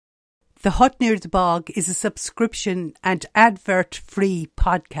The Hut Near the Bog is a subscription and advert-free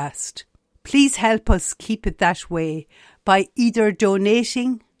podcast. Please help us keep it that way by either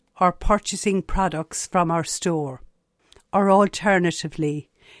donating or purchasing products from our store. Or alternatively,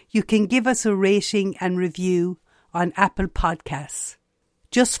 you can give us a rating and review on Apple Podcasts.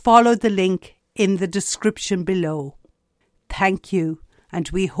 Just follow the link in the description below. Thank you, and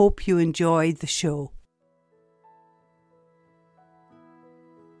we hope you enjoy the show.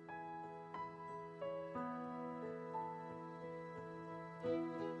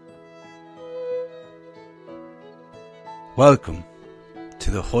 Welcome to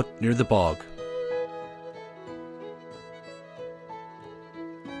the Hut Near the Bog.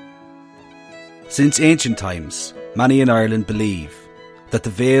 Since ancient times, many in Ireland believe that the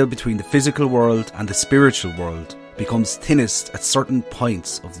veil between the physical world and the spiritual world becomes thinnest at certain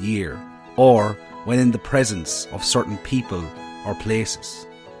points of the year, or when in the presence of certain people or places.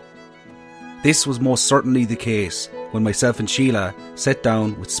 This was most certainly the case when myself and Sheila sat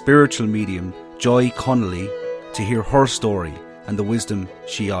down with spiritual medium Joy Connolly to hear her story and the wisdom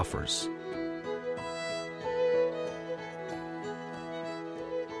she offers.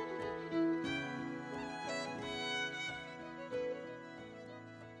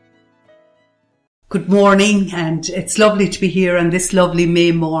 Good morning, and it's lovely to be here on this lovely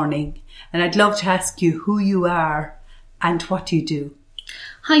May morning. And I'd love to ask you who you are and what you do.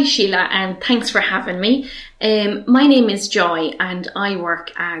 Hi Sheila, and thanks for having me. My name is Joy and I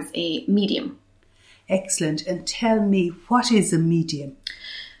work as a medium. Excellent. And tell me, what is a medium?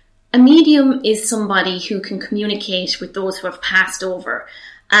 A medium is somebody who can communicate with those who have passed over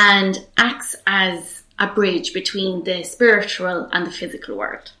and acts as a bridge between the spiritual and the physical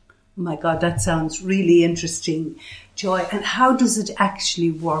world. Oh my God, that sounds really interesting, Joy. And how does it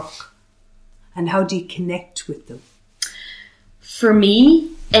actually work? And how do you connect with them? For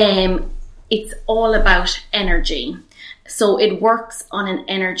me, it's all about energy. So it works on an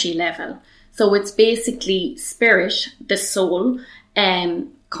energy level. So it's basically spirit, the soul,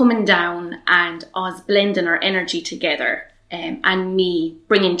 coming down and us blending our energy together, and me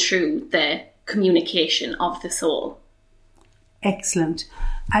bringing through the communication of the soul. Excellent.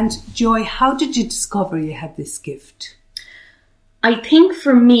 And Joy, how did you discover you had this gift? I think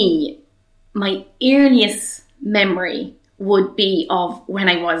for me, my earliest memory would be of when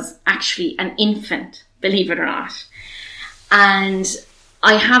I was actually an infant, believe it or not. And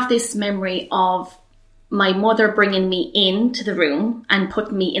I have this memory of my mother bringing me into the room and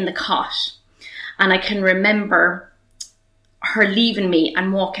putting me in the cot. And I can remember her leaving me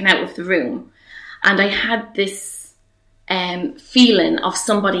and walking out of the room. And I had this feeling of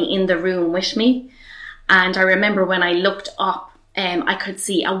somebody in the room with me. And I remember when I looked up, I could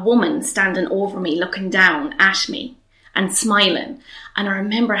see a woman standing over me, looking down at me and smiling. And I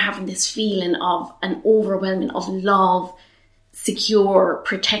remember having this feeling of an overwhelming of love, secure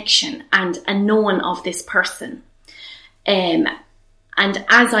protection, and a knowing of this person. And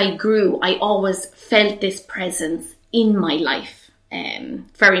as I grew, I always felt this presence in my life,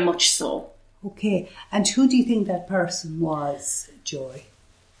 very much so. Okay, and who do you think that person was, Joy?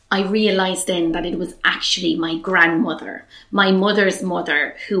 I realised then that it was actually my grandmother, my mother's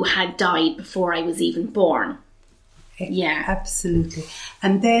mother, who had died before I was even born. Yeah. Absolutely.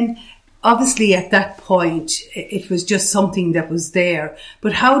 And then, obviously at that point, it was just something that was there.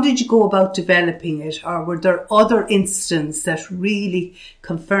 But how did you go about developing it? Or were there other incidents that really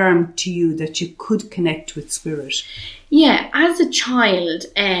confirmed to you that you could connect with spirit? Yeah, as a child,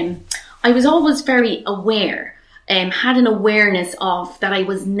 I was always very aware, had an awareness of that I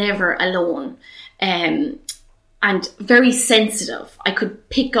was never alone, and very sensitive. I could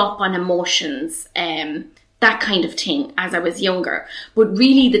pick up on emotions, that kind of thing as I was younger. But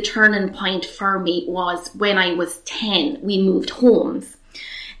really the turning point for me was when I was 10, we moved homes.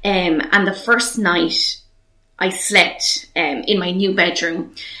 And the first night I slept in my new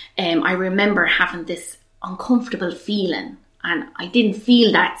bedroom, I remember having this uncomfortable feeling. And I didn't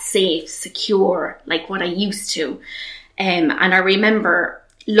feel that safe, secure, like what I used to. And I remember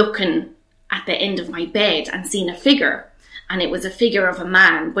looking at the end of my bed and seeing a figure. And it was a figure of a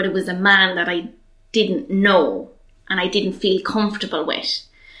man, but it was a man that I didn't know and I didn't feel comfortable with.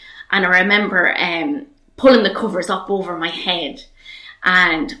 And I remember pulling the covers up over my head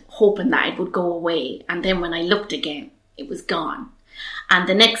and hoping that it would go away. And then when I looked again, it was gone. And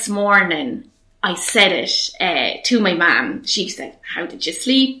the next morning, I said it to my mum. She said, "How did you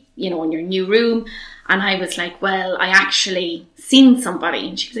sleep, in your new room?" And I was like, "Well, I actually seen somebody."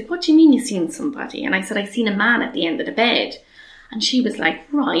 And she was like, "What do you mean you seen somebody?" And I said, "I seen a man at the end of the bed." And she was like,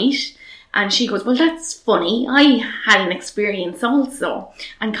 "Right." And she goes, well, that's funny. I had an experience also,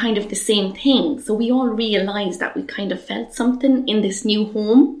 and kind of the same thing. So we all realised that we kind of felt something in this new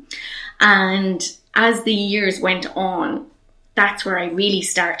home. And as the years went on, that's where I really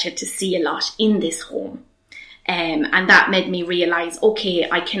started to see a lot in this home. And that made me realise, okay,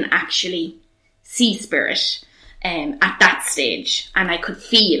 I can actually see spirit at that stage, and I could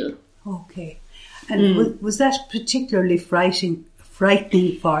feel. Okay. And was that particularly frightening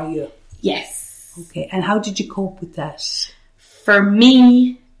for you? Yes. Okay. And how did you cope with that? For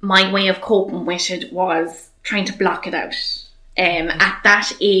me, my way of coping with it was trying to block it out. At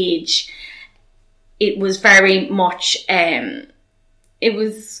that age, it was very much, it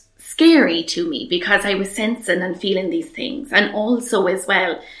was scary to me because I was sensing and feeling these things. And also as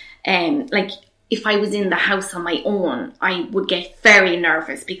well, like if I was in the house on my own, I would get very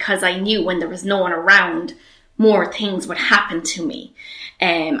nervous because I knew when there was no one around, more things would happen to me.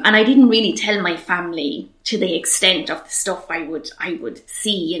 And I didn't really tell my family to the extent of the stuff I would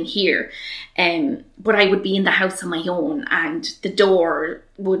see and hear. But I would be in the house on my own and the door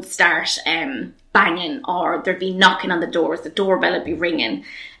would start banging, or there'd be knocking on the doors, the doorbell would be ringing,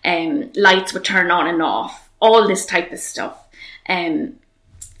 lights would turn on and off, all this type of stuff.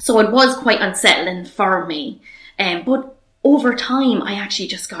 So it was quite unsettling for me. But over time, I actually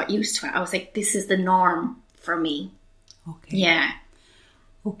just got used to it. I was like, this is the norm for me. Okay. Yeah.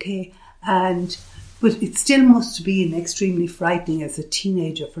 Okay. But it still must have been extremely frightening as a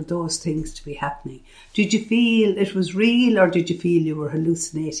teenager for those things to be happening. Did you feel it was real, or did you feel you were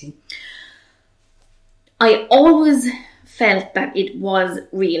hallucinating? I always felt that it was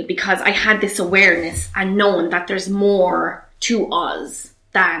real because I had this awareness and knowing that there's more to us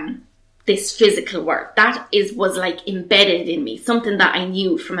than this physical world. That was like embedded in me, something that I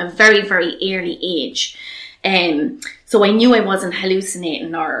knew from a very, very early age. So I knew I wasn't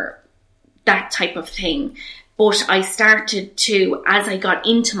hallucinating or that type of thing. But I started to, as I got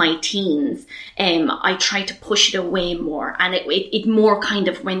into my teens, I tried to push it away more, and it more kind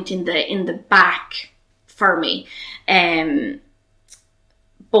of went in the back for me.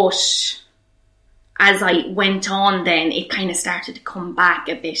 But as I went on, then it kind of started to come back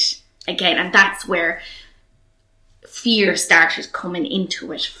a bit again, and that's where fear started coming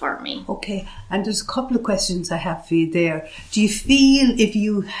into it for me. Okay, and there's a couple of questions I have for you there. Do you feel if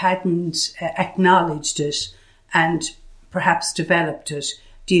you hadn't acknowledged it and perhaps developed it,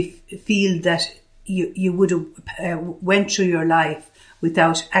 do you feel that you would have went through your life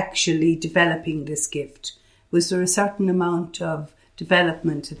without actually developing this gift? Was there a certain amount of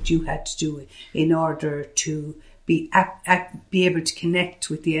development that you had to do in order to be able to connect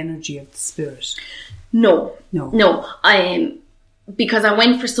with the energy of the spirit? No. Because I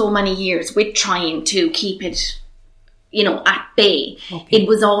went for so many years with trying to keep it, at bay. Okay. It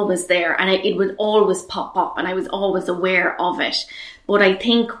was always there, and it would always pop up, and I was always aware of it. But I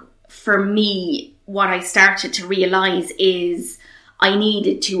think for me, what I started to realise is I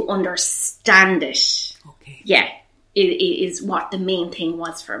needed to understand it. Okay. Yeah, it is what the main thing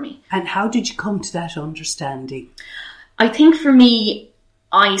was for me. And how did you come to that understanding? I think for me,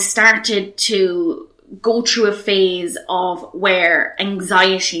 I started to go through a phase of where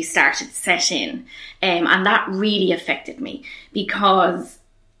anxiety started to set in, and that really affected me because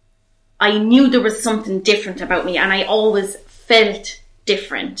I knew there was something different about me, and I always felt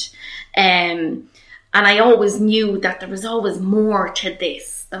different, and I always knew that there was always more to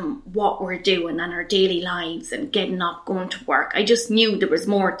this than what we're doing in our daily lives and getting up, going to work. I just knew there was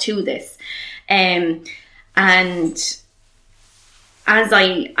more to this, and as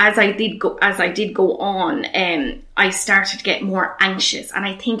I did go on, I started to get more anxious, and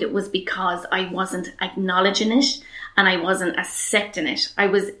I think it was because I wasn't acknowledging it and I wasn't accepting it. I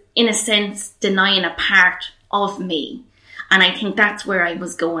was, in a sense, denying a part of me, and I think that's where I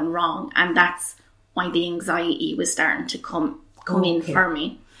was going wrong, and that's why the anxiety was starting to come in for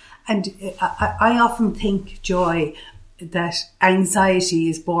me. And I often think, Joy, that anxiety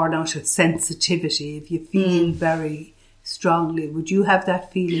is born out of sensitivity. If you feel very strongly, would you have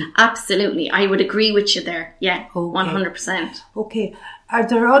that feeling? Absolutely, I would agree with you there. Yeah, okay. 100%. Okay, are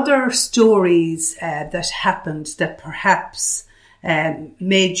there other stories that happened that perhaps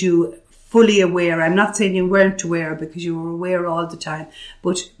made you fully aware? I'm not saying you weren't aware, because you were aware all the time,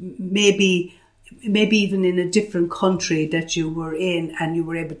 but maybe even in a different country that you were in, and you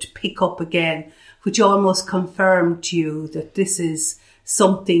were able to pick up again, which almost confirmed to you that this is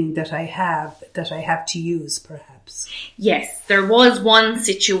something that I have to use, perhaps. Yes, there was one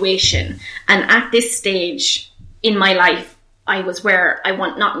situation, and at this stage in my life, I was where I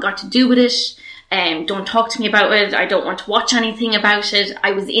want nothing got to do with it. Don't talk to me about it. I don't want to watch anything about it.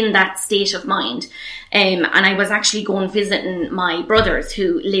 I was in that state of mind. And I was actually going visiting my brothers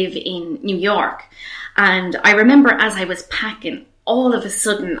who live in New York. And I remember as I was packing, all of a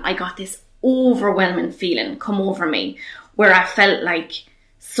sudden I got this overwhelming feeling come over me where I felt like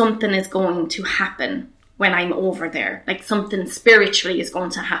something is going to happen when I'm over there. Like something spiritually is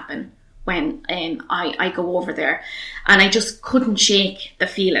going to happen when I go over there. And I just couldn't shake the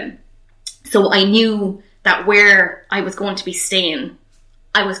feeling. So I knew that where I was going to be staying,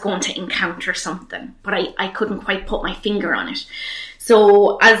 I was going to encounter something, but I couldn't quite put my finger on it.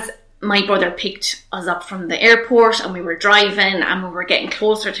 So as my brother picked us up from the airport and we were driving and we were getting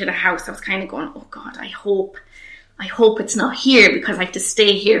closer to the house, I was kind of going, oh God, I hope it's not here because I have to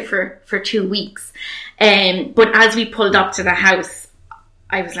stay here for 2 weeks. But as we pulled up to the house,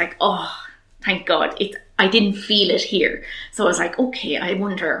 I was like, oh, thank God, I didn't feel it here. So I was like, okay, I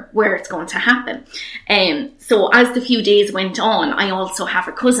wonder where it's going to happen. So as the few days went on, I also have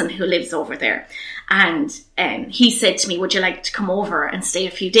a cousin who lives over there. And he said to me, would you like to come over and stay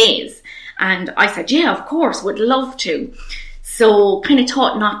a few days? And I said, yeah, of course, would love to. So kind of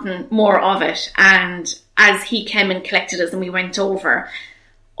thought nothing more of it. And as he came and collected us and we went over,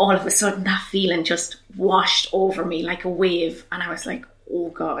 all of a sudden that feeling just washed over me like a wave. And I was like, oh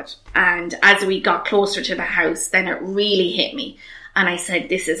God. And as we got closer to the house, then it really hit me. And I said,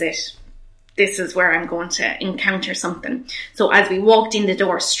 this is it. This is where I'm going to encounter something. So as we walked in the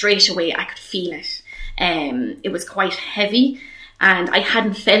door, straight away, I could feel it. It was quite heavy and I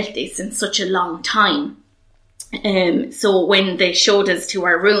hadn't felt this in such a long time. So when they showed us to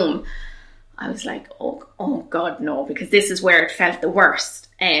our room, I was like, oh God, no, because this is where it felt the worst.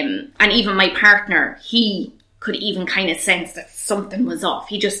 And even my partner, he could even kind of sense that something was off.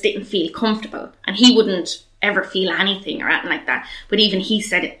 He just didn't feel comfortable and he wouldn't ever feel anything or anything like that. But even he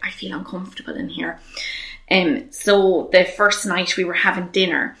said, I feel uncomfortable in here. So the first night we were having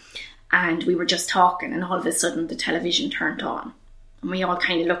dinner and we were just talking and all of a sudden the television turned on and we all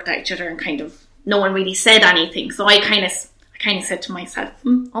kind of looked at each other and kind of, no one really said anything. So I kind of said to myself,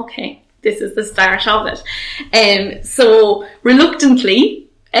 okay, this is the start of it. So reluctantly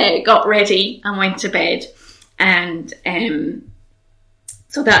got ready and went to bed. And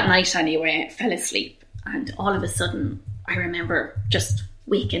so that night anyway, I fell asleep. And all of a sudden, I remember just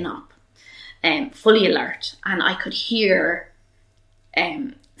waking up, fully alert. And I could hear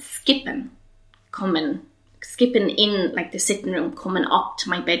skipping in like the sitting room, coming up to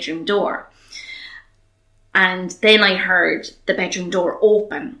my bedroom door. And then I heard the bedroom door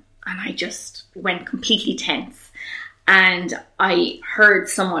open and I just went completely tense. And I heard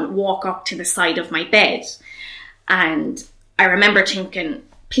someone walk up to the side of my bed. And I remember thinking,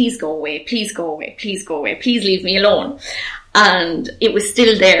 please go away, please go away, please go away, please leave me alone. And it was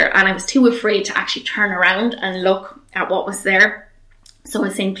still there. And I was too afraid to actually turn around and look at what was there. So I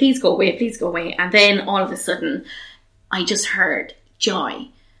was saying, please go away, please go away. And then all of a sudden, I just heard joy.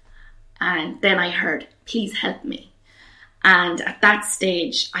 And then I heard, please help me. And at that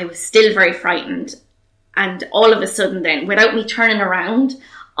stage, I was still very frightened. And all of a sudden then, without me turning around,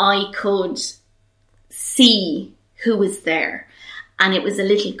 I could see who was there. And it was a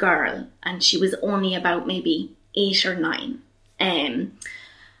little girl. And she was only about maybe 8 or 9. And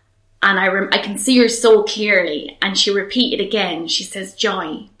I can see her so clearly. And she repeated again. She says,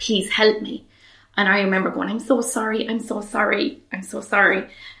 Joy, please help me. And I remember going, I'm so sorry, I'm so sorry, I'm so sorry.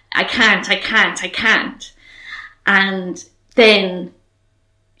 I can't. And then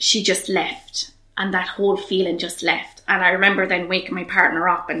she just left. And that whole feeling just left. And I remember then waking my partner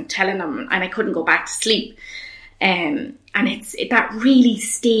up and telling him, and I couldn't go back to sleep. And that really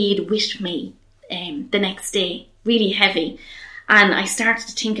stayed with me the next day, really heavy. And I started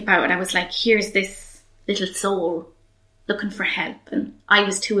to think about it. I was like, here's this little soul looking for help. And I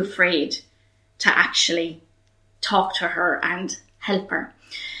was too afraid to actually talk to her and help her.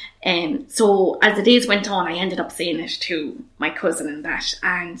 So as the days went on, I ended up saying it to my cousin and that.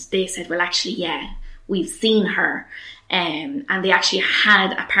 And they said, well, actually, yeah, we've seen her. And they actually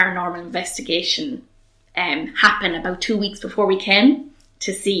had a paranormal investigation happen about 2 weeks before we came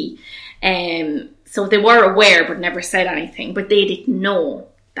to see. So they were aware but never said anything. But they didn't know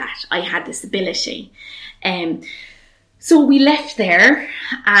that I had this ability. So we left there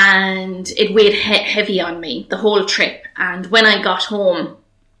and it weighed heavy on me, the whole trip. And when I got home,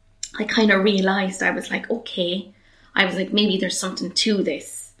 I kind of realised, I was like, okay. I was like, maybe there's something to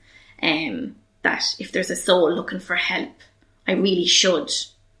this. That if there's a soul looking for help, I really should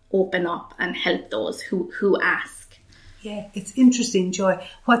open up and help those who ask. Yeah, it's interesting, Joy.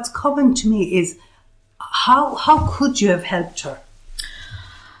 What's coming to me is, how could you have helped her?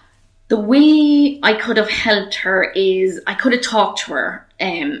 The way I could have helped her is I could have talked to her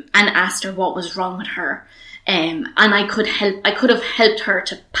and asked her what was wrong with her. And I could have helped her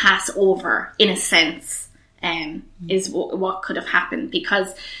to pass over, in a sense, is what could have happened,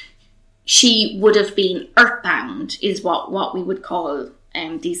 because she would have been earthbound, is what we would call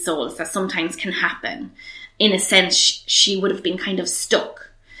these souls that sometimes can happen. In a sense, she would have been kind of stuck.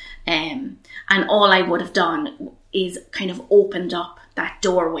 And all I would have done is kind of opened up that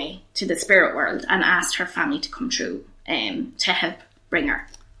doorway to the spirit world and asked her family to come through to help bring her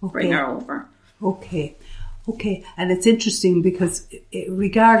over. Okay. And it's interesting because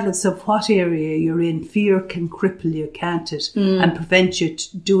regardless of what area you're in, fear can cripple you, can't it? And prevent you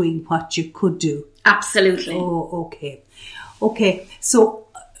doing what you could do. Absolutely. Oh, okay. So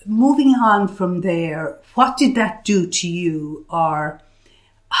moving on from there, what did that do to you, or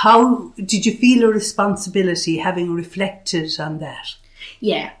how did you feel a responsibility having reflected on that?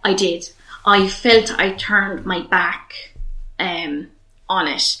 Yeah, I did. I felt I turned my back on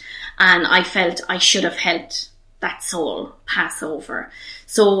it, and I felt I should have helped that soul pass over.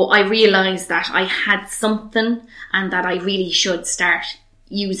 So I realised that I had something and that I really should start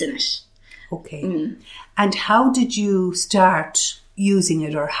using it. Okay. And how did you start using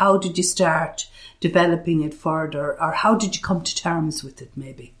it, or how did you start developing it further, or how did you come to terms with it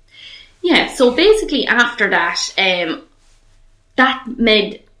maybe? Yeah, so basically after that, that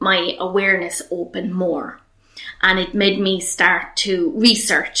made my awareness open more, and it made me start to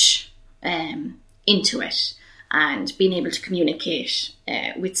research into it and being able to communicate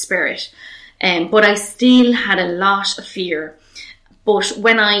with spirit. But I still had a lot of fear. But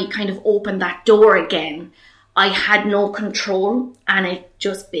when I kind of opened that door again, I had no control, and it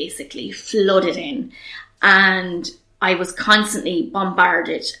just basically flooded in. And I was constantly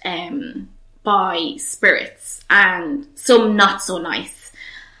bombarded by spirits, and some not so nice.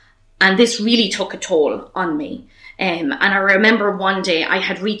 And this really took a toll on me. And I remember one day I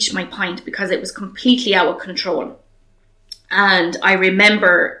had reached my point because it was completely out of control. And I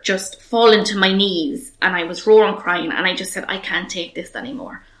remember just falling to my knees, and I was roaring crying, and I just said, I can't take this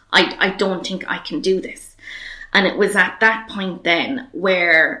anymore. I don't think I can do this. And it was at that point then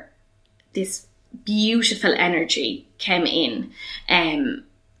where this beautiful energy came in, and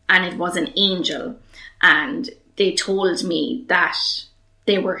it was an angel, and they told me that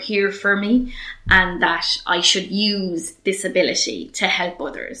they were here for me and that I should use this ability to help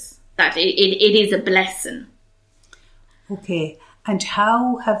others, that it is a blessing. Okay, and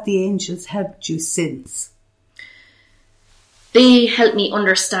how have the angels helped you since? They helped me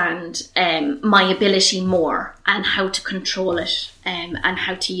understand my ability more and how to control it and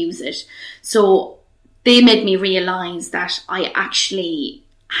how to use it. So they made me realise that I actually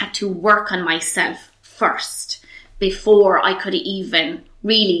had to work on myself first before I could even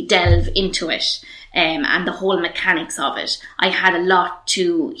really delve into it and the whole mechanics of it. I had a lot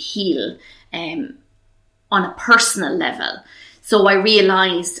to heal on a personal level. So I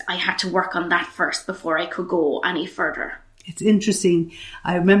realised I had to work on that first before I could go any further. It's interesting.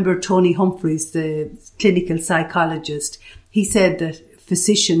 I remember Tony Humphreys, the clinical psychologist, he said that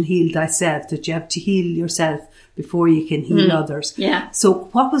physician, heal thyself, that you have to heal yourself before you can heal others. Yeah. So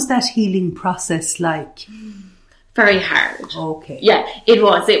what was that healing process like? Very hard. Okay. Yeah, it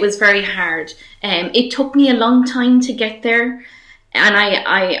was. It was very hard. It took me a long time to get there, and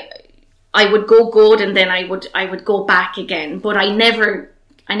I would go good, and then I would go back again. But I never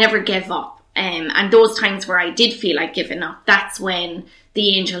gave up. And those times where I did feel like giving up, that's when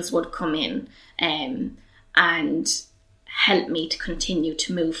the angels would come in and help me to continue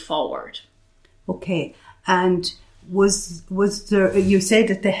to move forward. Okay. And was there, you said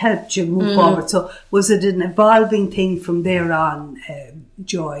that they helped you move forward, so was it an evolving thing from there on,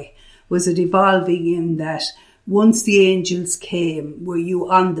 Joy? Was it evolving in that once the angels came, were you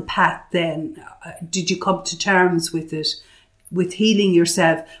on the path then? Did you come to terms with it, with healing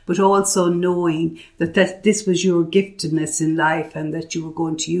yourself, but also knowing that this was your giftedness in life and that you were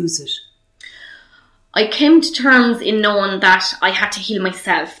going to use it? I came to terms in knowing that I had to heal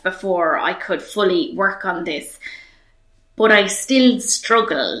myself before I could fully work on this. But I still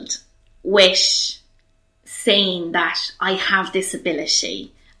struggled with saying that I have this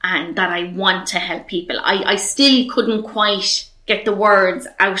ability and that I want to help people. I still couldn't quite get the words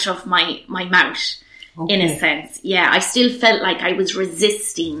out of my mouth, in a sense. Yeah, I still felt like I was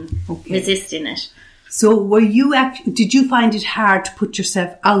resisting it. So did you find it hard to put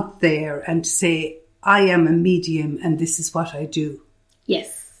yourself out there and say, I am a medium and this is what I do?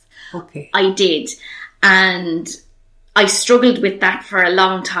 Yes. Okay. I did. And I struggled with that for a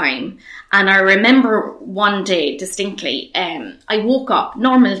long time. And I remember one day distinctly, I woke up,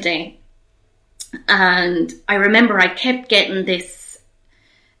 normal day, And I remember I kept getting this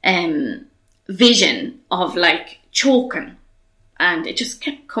vision of like choking, and it just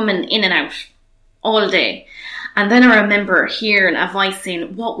kept coming in and out all day. And then I remember hearing a voice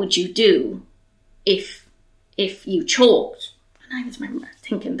saying, what would you do if you choked? And I was remember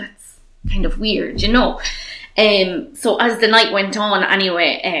thinking, that's kind of weird, you know. So as the night went on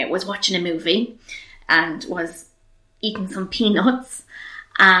anyway, was watching a movie and was eating some peanuts.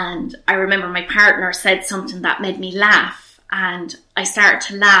 And I remember my partner said something that made me laugh. And I started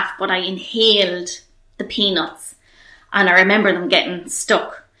to laugh, but I inhaled the peanuts. And I remember them getting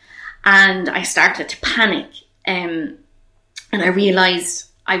stuck. And I started to panic. And I realised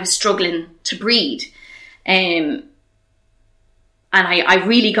I was struggling to breathe. And I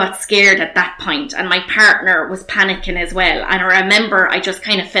really got scared at that point. And my partner was panicking as well. And I remember I just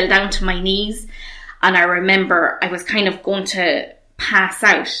kind of fell down to my knees. And I remember I was kind of going to pass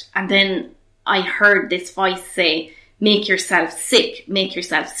out. And then I heard this voice say, make yourself sick, make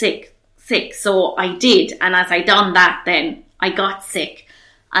yourself sick. So I did. And as I done that, then I got sick.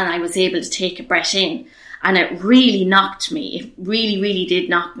 And I was able to take a breath in. And it really knocked me. It really, really did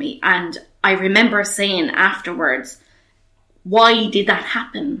knock me. And I remember saying afterwards, why did that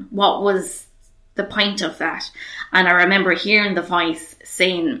happen? What was the point of that? And I remember hearing the voice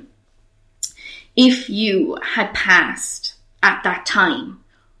saying, if you had passed at that time,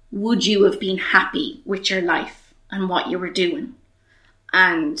 would you have been happy with your life and what you were doing?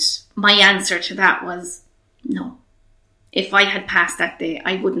 And my answer to that was no. If I had passed that day,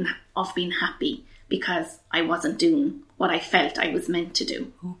 I wouldn't have been happy because I wasn't doing what I felt I was meant to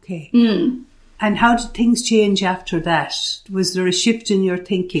do. Okay. And how did things change after that? Was there a shift in your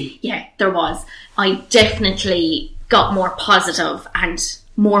thinking? Yeah, there was. I definitely got more positive and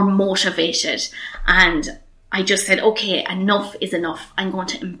more motivated. And I just said, okay, enough is enough. I'm going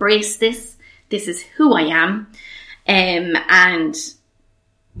to embrace this. This is who I am. And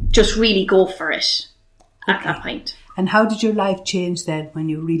just really go for it at that point. And how did your life change then when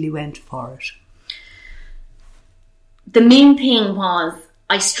you really went for it? The main thing was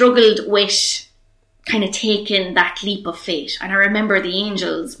I struggled with kind of taking that leap of faith. And I remember the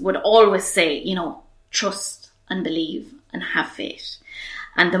angels would always say, you know, trust and believe and have faith.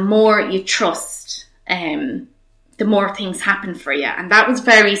 And the more you trust, the more things happen for you. And that was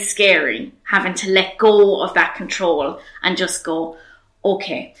very scary, having to let go of that control and just go,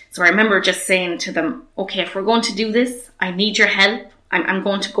 okay. So I remember just saying to them, okay, if we're going to do this, I need your help. I'm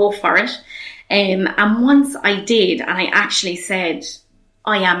going to go for it. And once I did, and I actually said,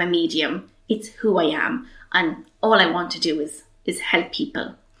 I am a medium. It's who I am. And all I want to do is help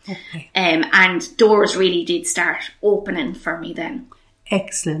people. Okay. And doors really did start opening for me then.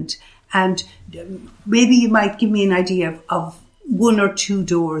 Excellent. And maybe you might give me an idea of one or two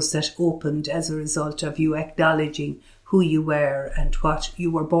doors that opened as a result of you acknowledging who you were and what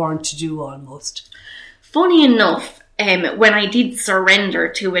you were born to do almost. Funny enough, when I did surrender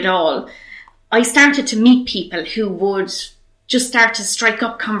to it all, I started to meet people who would just start to strike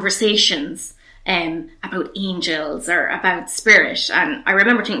up conversations about angels or about spirit. And I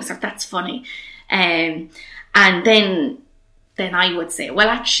remember thinking to myself, that's funny. And then I would say, well,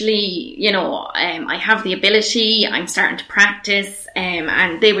 actually, you know, I have the ability, I'm starting to practice.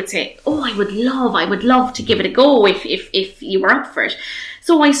 And they would say, oh, I would love to give it a go if you were up for it.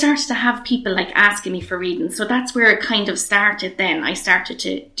 So I started to have people like asking me for readings. So that's where it kind of started then. I started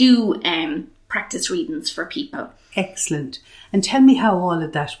to do practice readings for people. Excellent. And tell me how all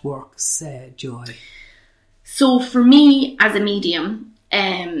of that works, Joy. So for me as a medium,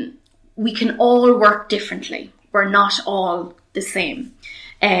 we can all work differently. We're not all the same.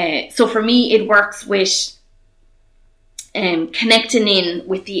 So for me, it works with connecting in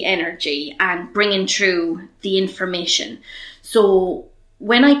with the energy and bringing through the information. So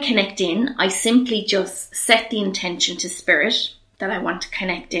when I connect in, I simply just set the intention to spirit that I want to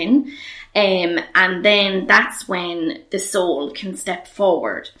connect in. And then that's when the soul can step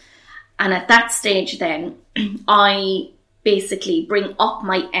forward. And at that stage then, I basically bring up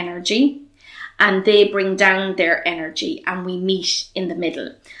my energy and they bring down their energy and we meet in the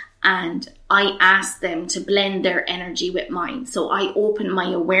middle. And I ask them to blend their energy with mine. So I open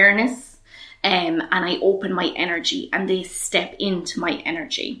my awareness and I open my energy and they step into my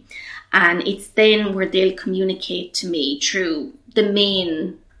energy. And it's then where they'll communicate to me through the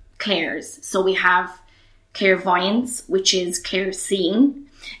main clairs. So we have clairvoyance, which is clear seeing,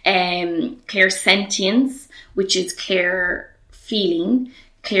 clairsentience, which is clear feeling,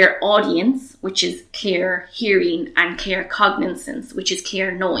 clear audience, which is clear hearing, and clear cognizance, which is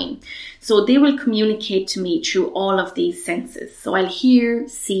clear knowing. So they will communicate to me through all of these senses. So I'll hear,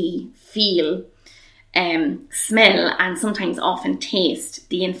 see, feel, smell and sometimes often taste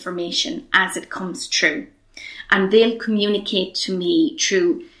the information as it comes through. And they'll communicate to me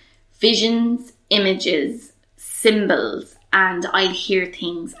through visions, images, symbols, and I'll hear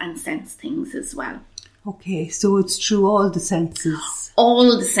things and sense things as well. Okay, so it's through all the senses.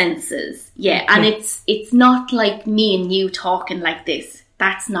 All the senses, yeah. Okay. And it's not like me and you talking like this.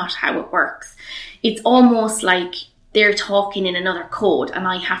 That's not how it works. It's almost like they're talking in another code and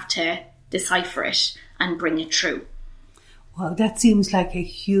I have to decipher it and bring it through. Well, that seems like a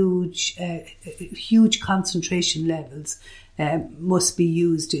huge concentration levels must be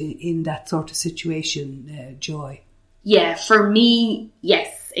used in that sort of situation, Joy. Yeah, for me,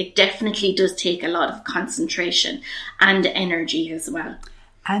 yes, it definitely does take a lot of concentration and energy as well.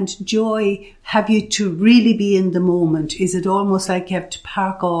 And Joy, have you to really be in the moment? Is it almost like you have to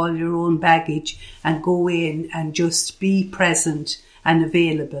park all your own baggage and go in and just be present and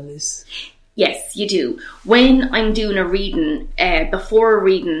available? Yes, you do. When I'm doing a reading, before a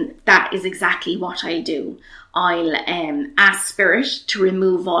reading, that is exactly what I do. I'll ask Spirit to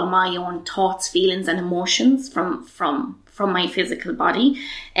remove all my own thoughts, feelings and emotions from my physical body,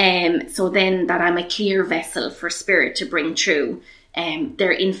 so then that I'm a clear vessel for Spirit to bring through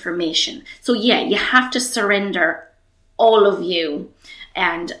their information. So yeah, you have to surrender all of you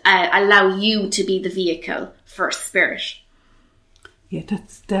and allow you to be the vehicle for Spirit. Yeah,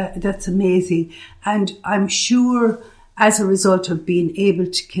 that's amazing. And I'm sure as a result of being able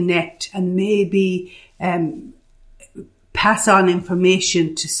to connect and maybe pass on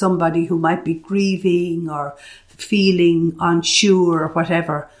information to somebody who might be grieving or feeling unsure or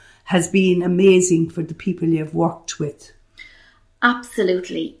whatever, has been amazing for the people you've worked with.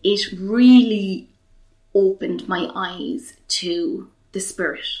 Absolutely. It really opened my eyes to the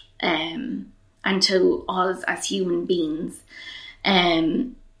Spirit and to us as human beings.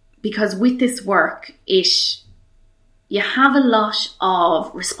 Because with this work, you have a lot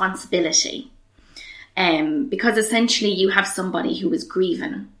of responsibility. Because essentially you have somebody who is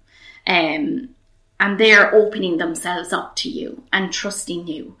grieving, and they're opening themselves up to you and trusting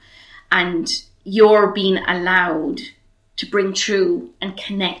you, and you're being allowed to bring through and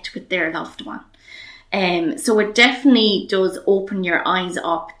connect with their loved one. So it definitely does open your eyes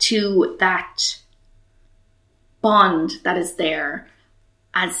up to that bond that is there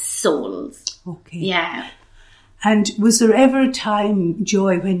as souls. Okay. Yeah. And was there ever a time,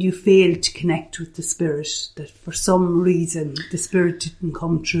 Joy, when you failed to connect with the Spirit, that for some reason the Spirit didn't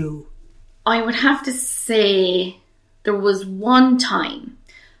come through? I would have to say there was one time,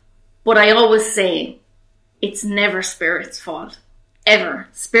 but I always say it's never Spirit's fault, ever.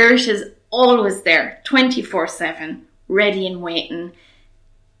 Spirit is always there, 24/7, ready and waiting.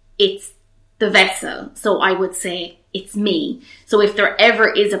 It's the vessel. So I would say it's me. So if there ever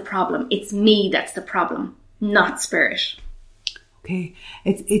is a problem, it's me that's the problem, not Spirit. Okay,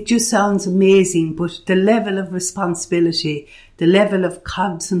 it just sounds amazing, but the level of responsibility, the level of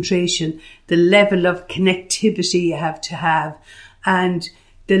concentration, the level of connectivity you have to have, and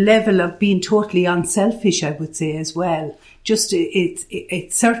the level of being totally unselfish, I would say as well. Just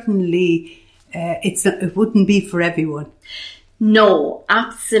it certainly it wouldn't be for everyone. No,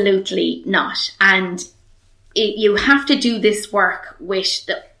 absolutely not. And you have to do this work with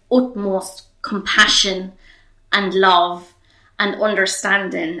the utmost compassion and love and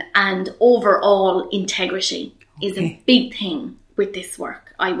understanding, and overall integrity is a big thing with this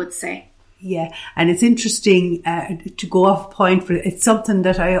work, I would say. Yeah, and it's interesting to go off point for it. It's something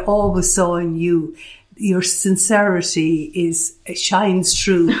that I always saw in you. Your sincerity shines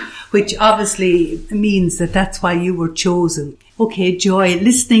through, which obviously means that that's why you were chosen. Okay, Joy,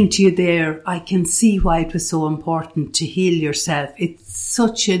 listening to you there, I can see why it was so important to heal yourself. It's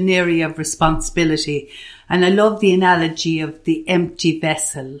such an area of responsibility. And I love the analogy of the empty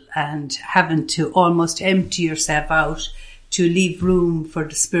vessel and having to almost empty yourself out to leave room for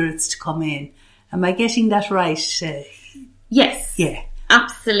the spirits to come in. Am I getting that right? Yes. Yeah.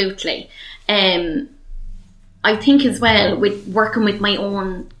 Absolutely. I think as well, with working with my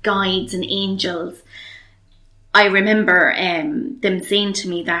own guides and angels, I remember them saying to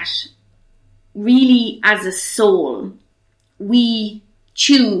me that really as a soul, we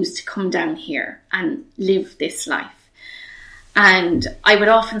choose to come down here and live this life. And I would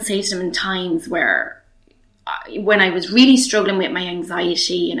often say to them in times where when I was really struggling with my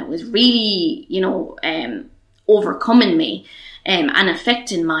anxiety and it was really, overcoming me and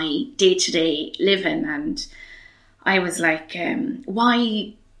affecting my day-to-day living, and I was like,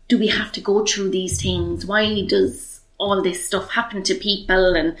 why do we have to go through these things? Why does all this stuff happen to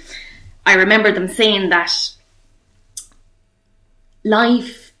people? And I remember them saying that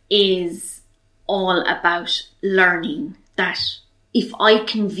life is all about learning that if I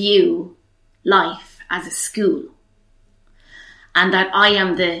can view life as a school and that I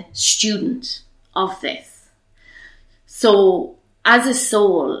am the student of this. So as a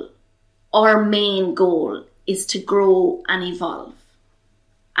soul, our main goal is to grow and evolve.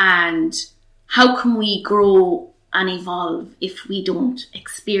 And how can we grow and evolve if we don't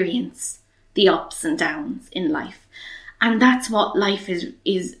experience the ups and downs in life? And that's what life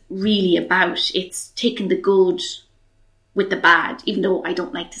is really about. It's taking the good with the bad, even though I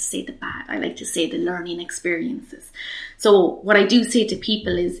don't like to say the bad. I like to say the learning experiences. So what I do say to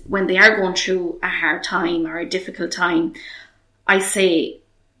people is when they are going through a hard time or a difficult time, I say,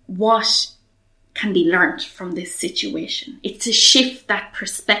 what can be learnt from this situation? It's to shift that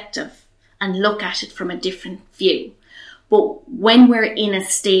perspective and look at it from a different view. But when we're in a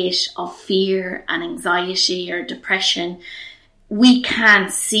state of fear and anxiety or depression, we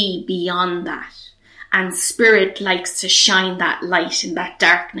can't see beyond that. And Spirit likes to shine that light in that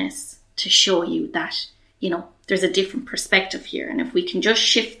darkness to show you that, there's a different perspective here. And if we can just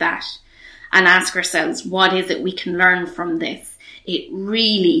shift that and ask ourselves, what is it we can learn from this? It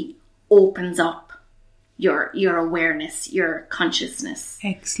really opens up your awareness, your consciousness.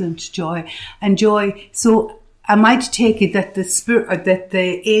 Excellent, Joy. And Joy, so am I to take it that the spirit, that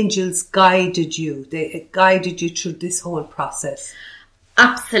the angels guided you? They guided you through this whole process?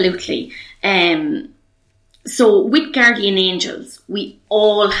 Absolutely. So with guardian angels, we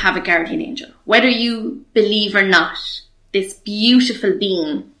all have a guardian angel. Whether you believe or not, this beautiful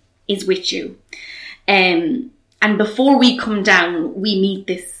being is with you. And before we come down, we meet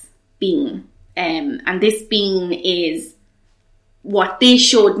this being. And this being is, what they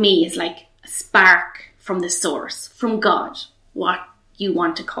showed me is like a spark from the source, from God, what you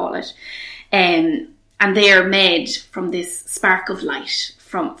want to call it. And they are made from this spark of light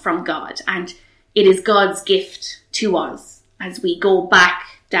from God. And it is God's gift to us as we go back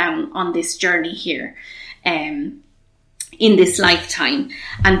down on this journey here in this lifetime.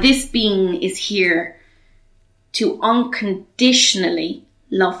 And this being is here to unconditionally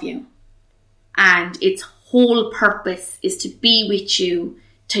love you. And its whole purpose is to be with you,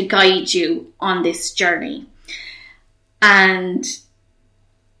 to guide you on this journey. And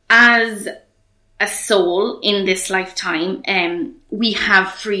as a soul in this lifetime, we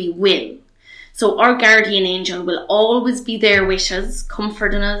have free will. So our guardian angel will always be there with us,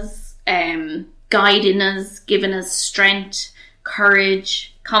 comforting us, guiding us, giving us strength,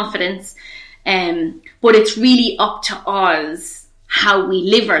 courage, confidence. But it's really up to us how we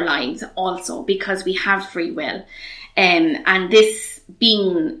live our lives also, because we have free will. And this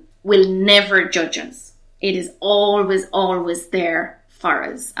being will never judge us. It is always, always there for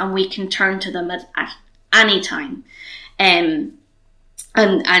us. And we can turn to them at any time. And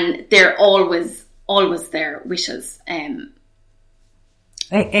they're always there with us.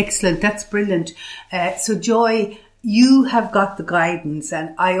 Excellent. That's brilliant. So Joy, you have got the guidance,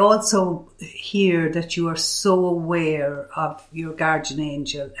 and I also hear that you are so aware of your guardian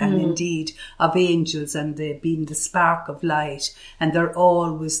angel and indeed of angels, and they being the spark of light, and they're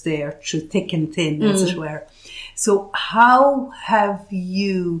always there through thick and thin, as it were. So how have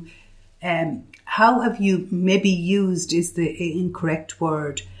you maybe used is the incorrect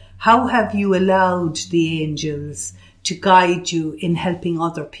word, how have you allowed the angels to guide you in helping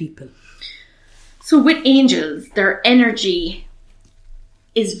other people? So with angels, their energy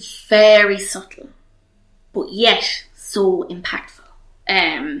is very subtle, but yet so impactful.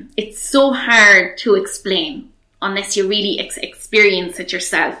 It's so hard to explain unless you really experience it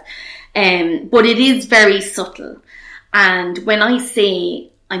yourself. But it is very subtle. And when I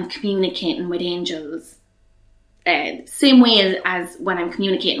say I'm communicating with angels, same way as when I'm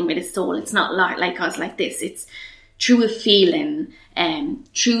communicating with a soul, it's not like us like this. It's through a feeling,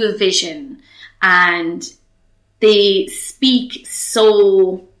 through a vision. And they speak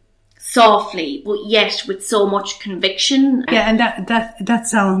so softly, but yet with so much conviction. Yeah, and that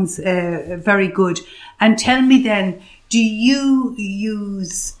sounds very good. And tell me then, do you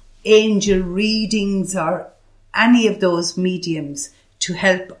use angel readings or any of those mediums to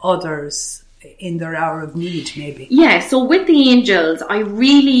help others in their hour of need, maybe? Yeah, so with the angels, I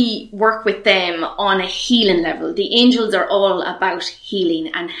really work with them on a healing level. The angels are all about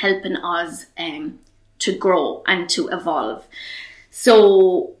healing and helping us to grow and to evolve.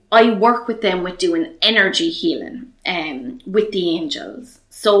 So I work with them with doing energy healing with the angels.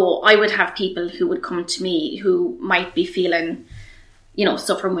 So I would have people who would come to me who might be feeling,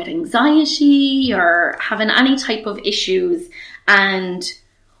 suffering with anxiety or having any type of issues, and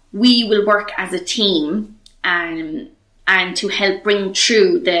we will work as a team and and to help bring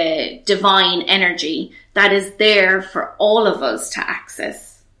through the divine energy that is there for all of us to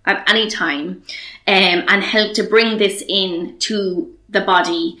access at any time, and help to bring this in to the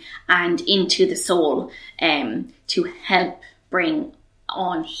body and into the soul, to help bring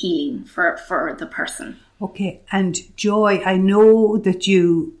on healing for the person. Okay, and Joy, I know that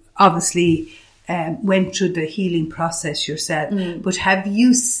you obviously went through the healing process yourself, but have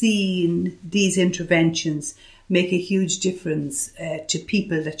you seen these interventions make a huge difference to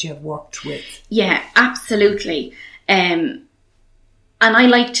people that you have worked with? Yeah, absolutely. And I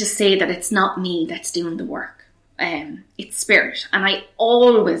like to say that it's not me that's doing the work. It's spirit. And I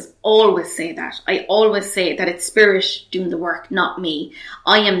always say that. I always say that it's spirit doing the work, not me.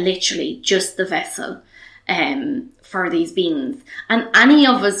 I am literally just the vessel for these beings. And any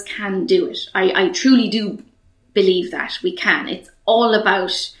of us can do it. I truly do believe that we can. It's all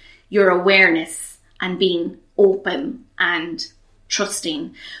about your awareness and being open and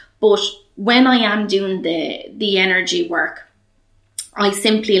trusting. But when I am doing the energy work, I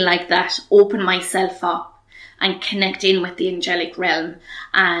simply like that open myself up and connect in with the angelic realm,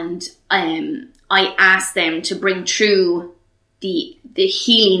 and I ask them to bring through the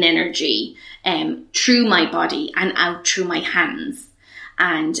healing energy through my body and out through my hands.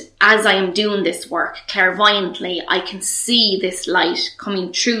 And as I am doing this work clairvoyantly, I can see this light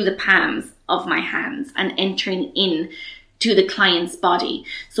coming through the palms of my hands and entering in to the client's body.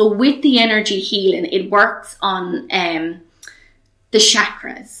 So with the energy healing, it works on the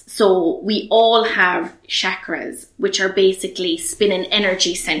chakras. So we all have chakras, which are basically spinning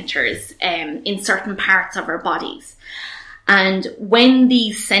energy centers in certain parts of our bodies. And when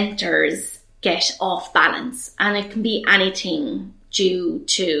these centers get off balance, and it can be anything due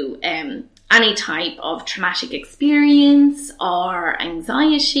to any type of traumatic experience or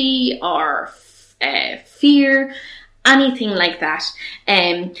anxiety or fear, anything like that,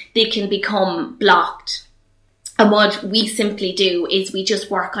 they can become blocked. And what we simply do is we just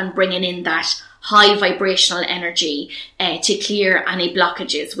work on bringing in that high vibrational energy to clear any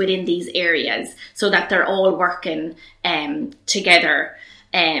blockages within these areas, so that they're all working together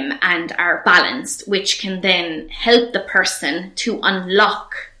and are balanced, which can then help the person to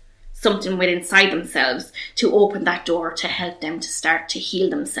unlock something within inside themselves, to open that door to help them to start to heal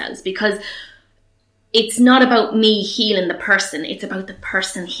themselves. Because it's not about me healing the person, it's about the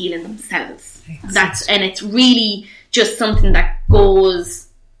person healing themselves. And it's really just something that goes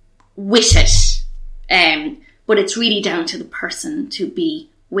with it. But it's really down to the person to be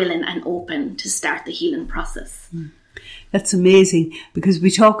willing and open to start the healing process. That's amazing, because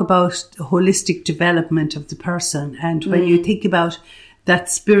we talk about the holistic development of the person. And when you think about that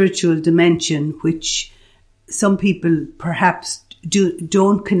spiritual dimension, which some people perhaps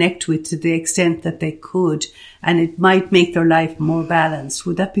don't connect with to the extent that they could, and it might make their life more balanced.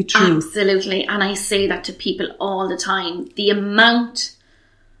 Would that be true? Absolutely. And I say that to people all the time. The amount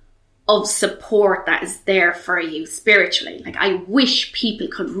of support that is there for you spiritually. Like, I wish people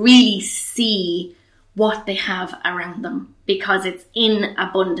could really see what they have around them, because it's in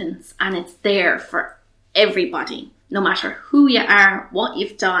abundance and it's there for everybody. No matter who you are, what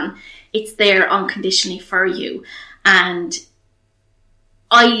you've done, it's there unconditionally for you. And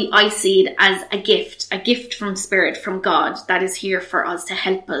I see it as a gift from spirit, from God, that is here for us to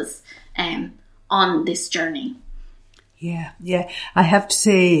help us on this journey. Yeah. I have to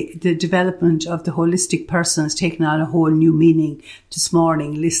say the development of the holistic person has taken on a whole new meaning this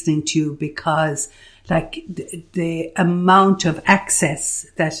morning listening to you, because like the amount of access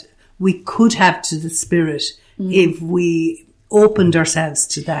that we could have to the spirit if we opened ourselves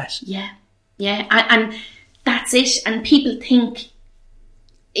to that. Yeah. And that's it. And people think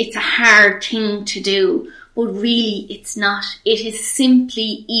it's a hard thing to do, but really it's not. It is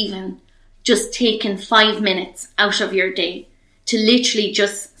simply even just taking 5 minutes out of your day to literally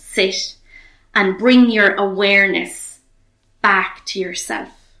just sit and bring your awareness back to yourself.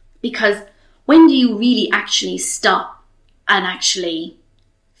 Because when do you really actually stop and actually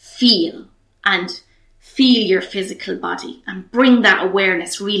feel your physical body and bring that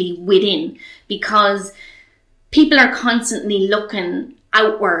awareness really within? Because people are constantly looking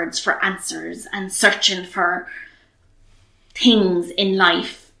outwards for answers and searching for things in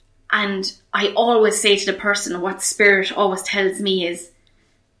life. And I always say to the person, what spirit always tells me is,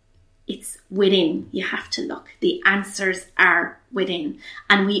 it's within. You have to look. The answers are within.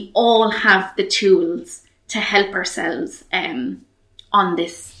 And we all have the tools to help ourselves on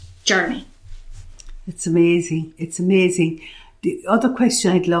this journey. It's amazing. It's amazing. The other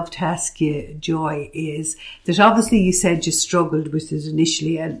question I'd love to ask you, Joy, is that obviously you said you struggled with it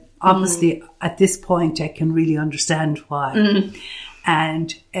initially, and obviously at this point I can really understand why.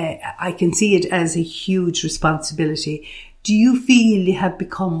 And I can see it as a huge responsibility. Do you feel you have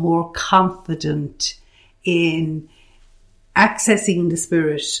become more confident in accessing the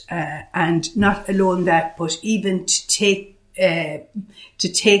Spirit, and not alone that, but even to take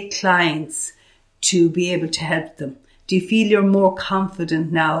clients to be able to help them? Do you feel you're more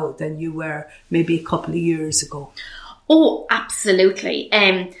confident now than you were maybe a couple of years ago? Oh, absolutely.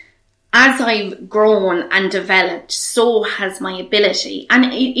 As I've grown and developed, so has my ability. And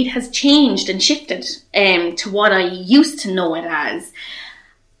it has changed and shifted to what I used to know it as.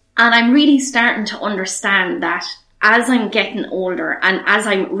 And I'm really starting to understand that as I'm getting older and as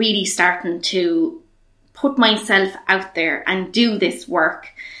I'm really starting to put myself out there and do this work,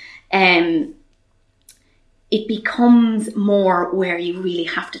 it becomes more where you really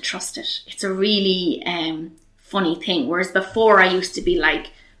have to trust it. It's a really funny thing. Whereas before I used to be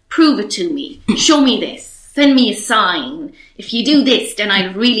like, prove it to me, show me this, send me a sign. If you do this, then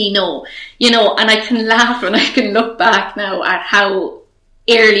I'll really know, and I can laugh and I can look back now at how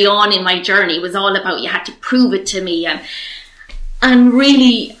early on in my journey it was all about you had to prove it to me. And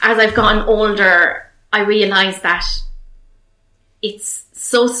really, as I've gotten older, I realised that it's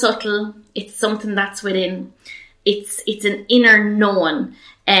so subtle. It's something that's within. It's an inner knowing,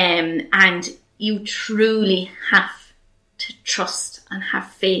 and you truly have to trust and have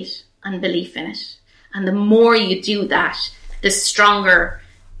faith and belief in it. And the more you do that, the stronger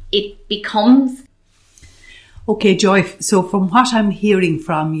it becomes. Okay, Joy, so from what I'm hearing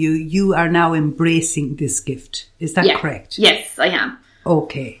from you, you are now embracing this gift. Is that correct? Yes, I am.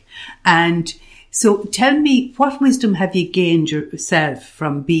 Okay. And so tell me, what wisdom have you gained yourself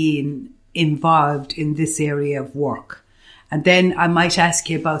from being involved in this area of work? And then I might ask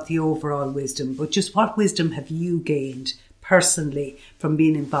you about the overall wisdom, but just what wisdom have you gained personally from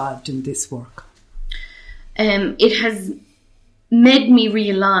being involved in this work? It has made me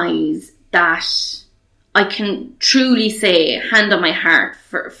realise that I can truly say, hand on my heart,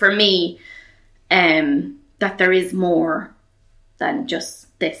 for me, that there is more than just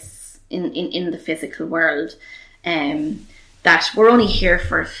this in the physical world. That we're only here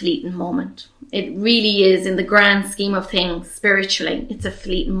for a fleeting moment. It really is, in the grand scheme of things, spiritually, it's a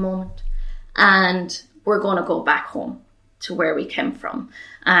fleeting moment. And we're going to go back home to where we came from.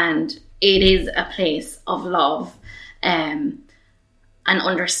 And it is a place of love and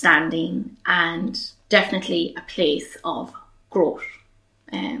understanding, and definitely a place of growth,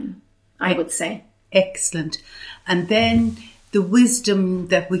 I would say. Excellent. And then the wisdom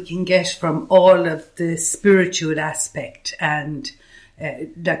that we can get from all of the spiritual aspect, and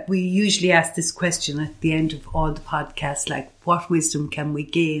that we usually ask this question at the end of all the podcasts, like, what wisdom can we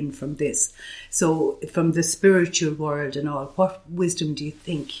gain from this? So from the spiritual world and all, what wisdom do you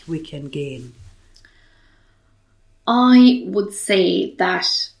think we can gain? I would say that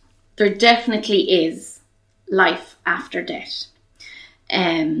there definitely is life after death,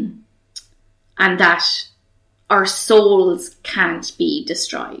 and that our souls can't be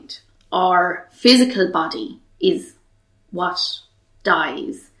destroyed. Our physical body is what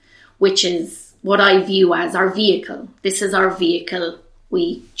dies, which is what I view as our vehicle. This is our vehicle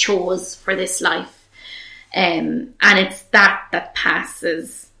we chose for this life. And it's that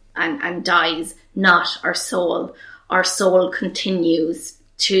passes and dies, not our soul. Our soul continues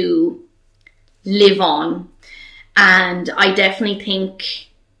to live on. And I definitely think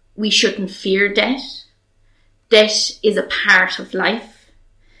we shouldn't fear death. Death is a part of life.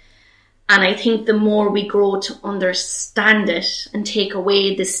 And I think the more we grow to understand it and take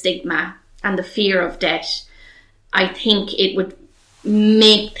away the stigma and the fear of death, I think it would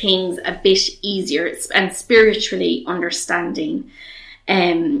make things a bit easier and spiritually understanding.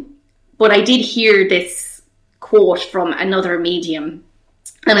 But I did hear this quote from another medium,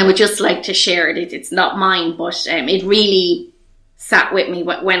 and I would just like to share it. It's not mine, but it really sat with me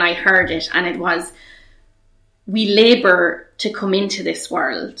when I heard it. And it was, we labour to come into this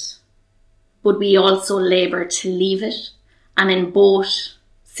world, but we also labour to leave it. And in both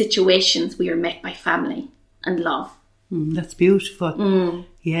situations, we are met by family and love. That's beautiful.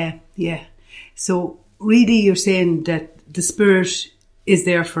 Yeah. So really you're saying that the spirit is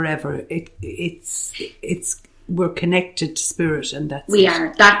there forever. It's we're connected to spirit, and that's we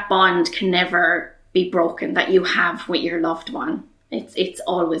are. That bond can never be broken that you have with your loved one. It's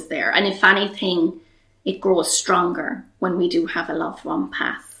always there. And if anything, it grows stronger when we do have a loved one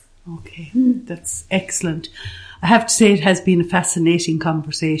pass. Okay, that's excellent. I have to say it has been a fascinating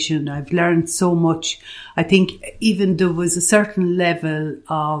conversation. I've learned so much. I think even there was a certain level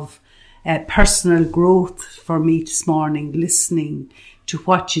of personal growth for me this morning, listening to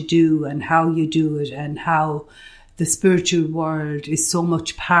what you do and how you do it, and how the spiritual world is so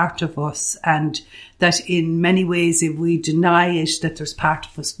much part of us, and that in many ways if we deny it, that there's part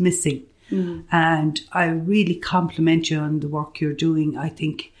of us missing. And I really compliment you on the work you're doing. I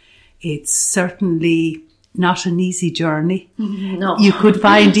think it's certainly not an easy journey. No. You could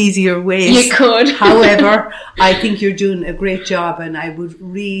find easier ways. You could. However, I think you're doing a great job, and I would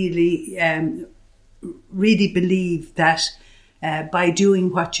really, really believe that by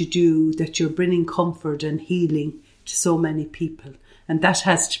doing what you do, that you're bringing comfort and healing to so many people. And that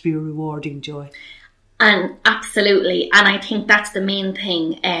has to be a rewarding joy. And absolutely. And I think that's the main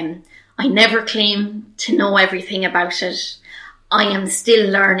thing. I never claim to know everything about it. I am still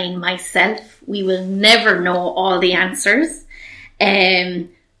learning myself. We will never know all the answers.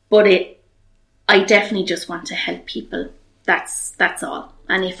 But I definitely just want to help people. That's all.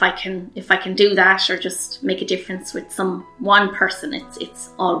 And if I can do that, or just make a difference with one person, it's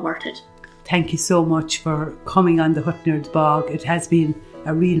all worth it. Thank you so much for coming on the Hut Nerds Bog. It has been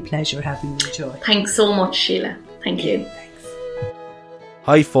a real pleasure having you, Joy. Thanks so much, Sheila. Thank you. Thanks.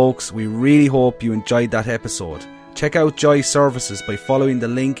 Hi folks, we really hope you enjoyed that episode. Check out Joy's services by following the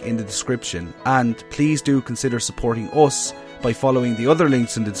link in the description, and please do consider supporting us by following the other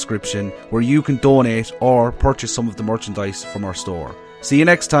links in the description where you can donate or purchase some of the merchandise from our store. See you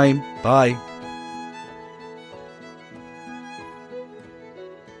next time. Bye.